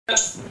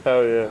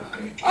Hell yeah.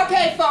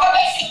 Okay,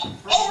 folks. From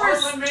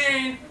Portland,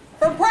 Maine,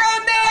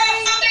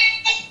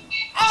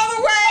 all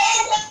the way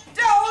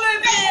to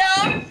Olympia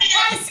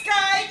by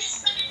Skype,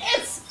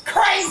 it's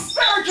Crazy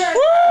Sturgeon.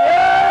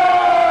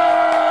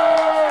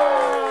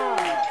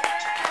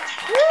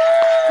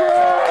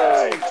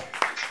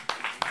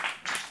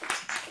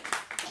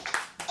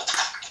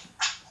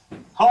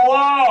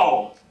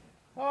 Hello.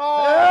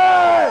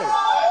 Hey!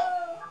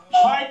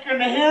 I can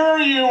hear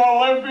you,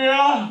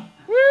 Olympia.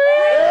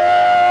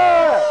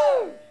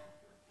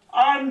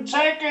 I'm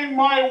taking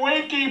my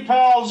wakey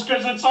pills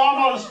because it's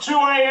almost 2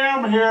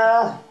 a.m.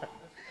 here.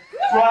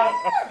 But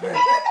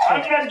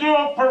I'm going to do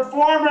a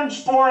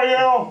performance for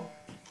you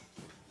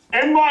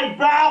in my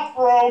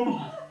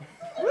bathroom.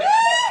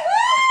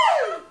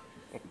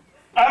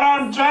 And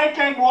I'm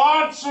taking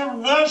lots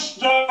of this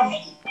stuff.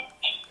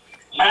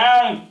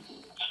 And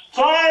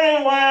so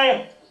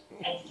anyway,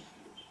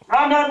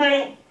 I'm going to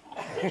be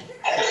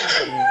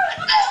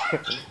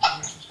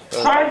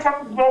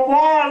taking the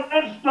one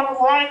this stuff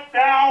right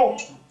now.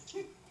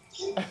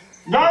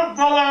 Not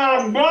that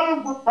I'm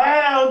better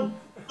prepared.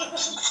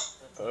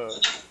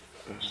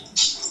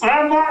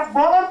 And my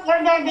first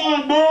thing I'm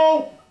going to do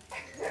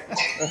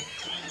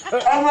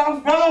is I'm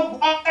going to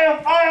play a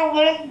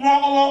violin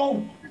solo.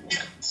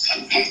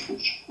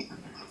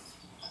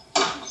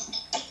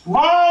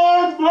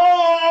 Violin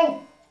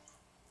solo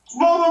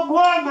for the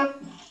blender.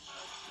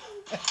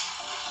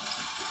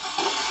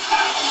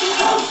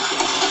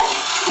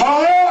 Well,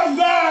 here I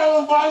go,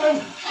 everybody.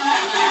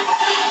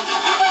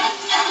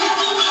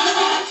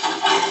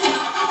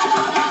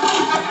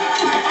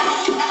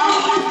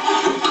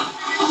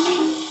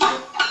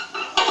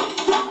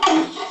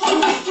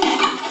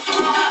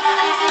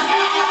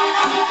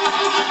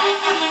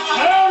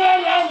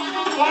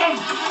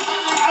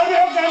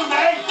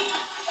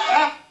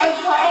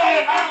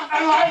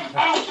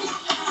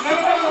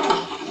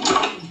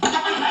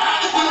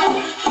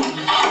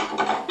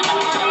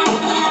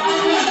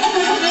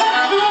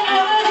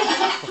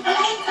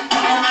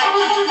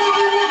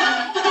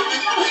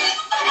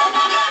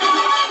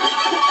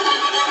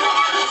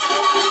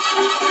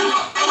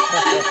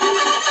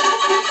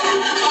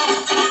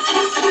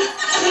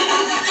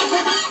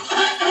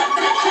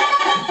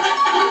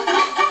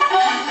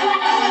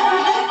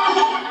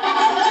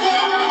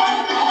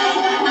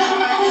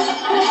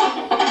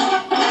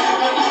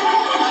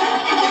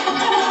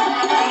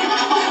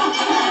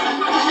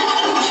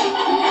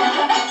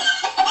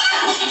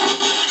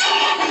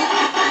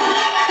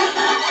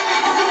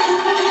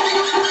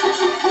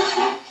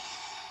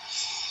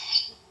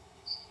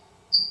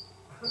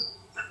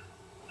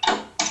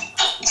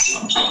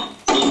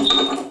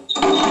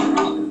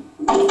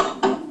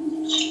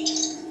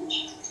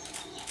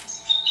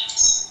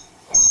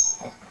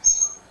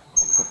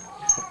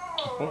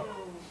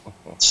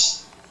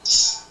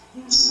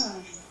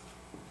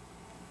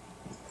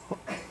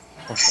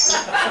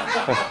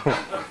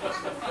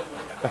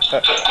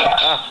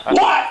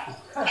 What?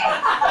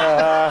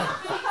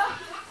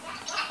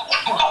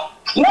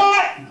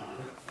 What?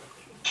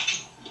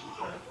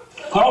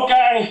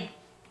 Okay.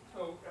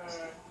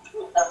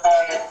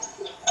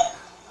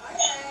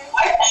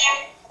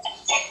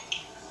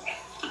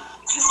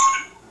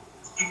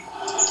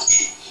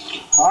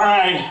 All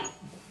right.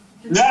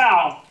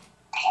 Now,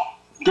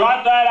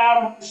 got that out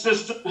of my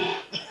system.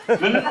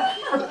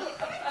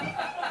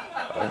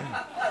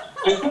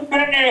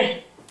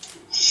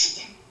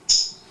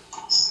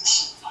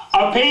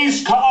 A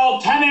piece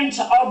called Tenant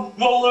of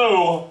the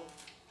Loo.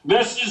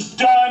 This is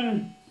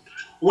done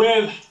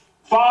with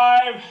 4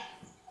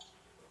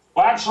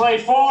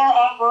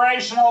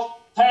 operational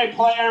tape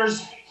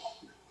players.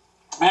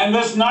 And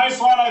this nice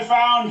one I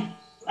found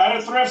at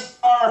a thrift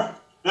store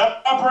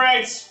that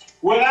operates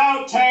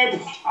without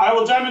tape. I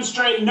will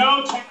demonstrate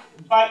no tape,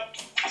 but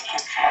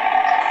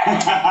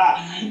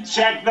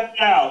check that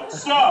out.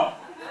 So,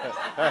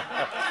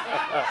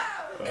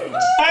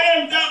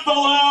 stand down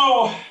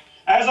below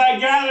as I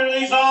gather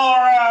these all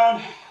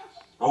around.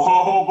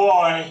 Oh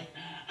boy,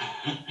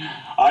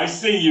 I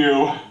see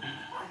you.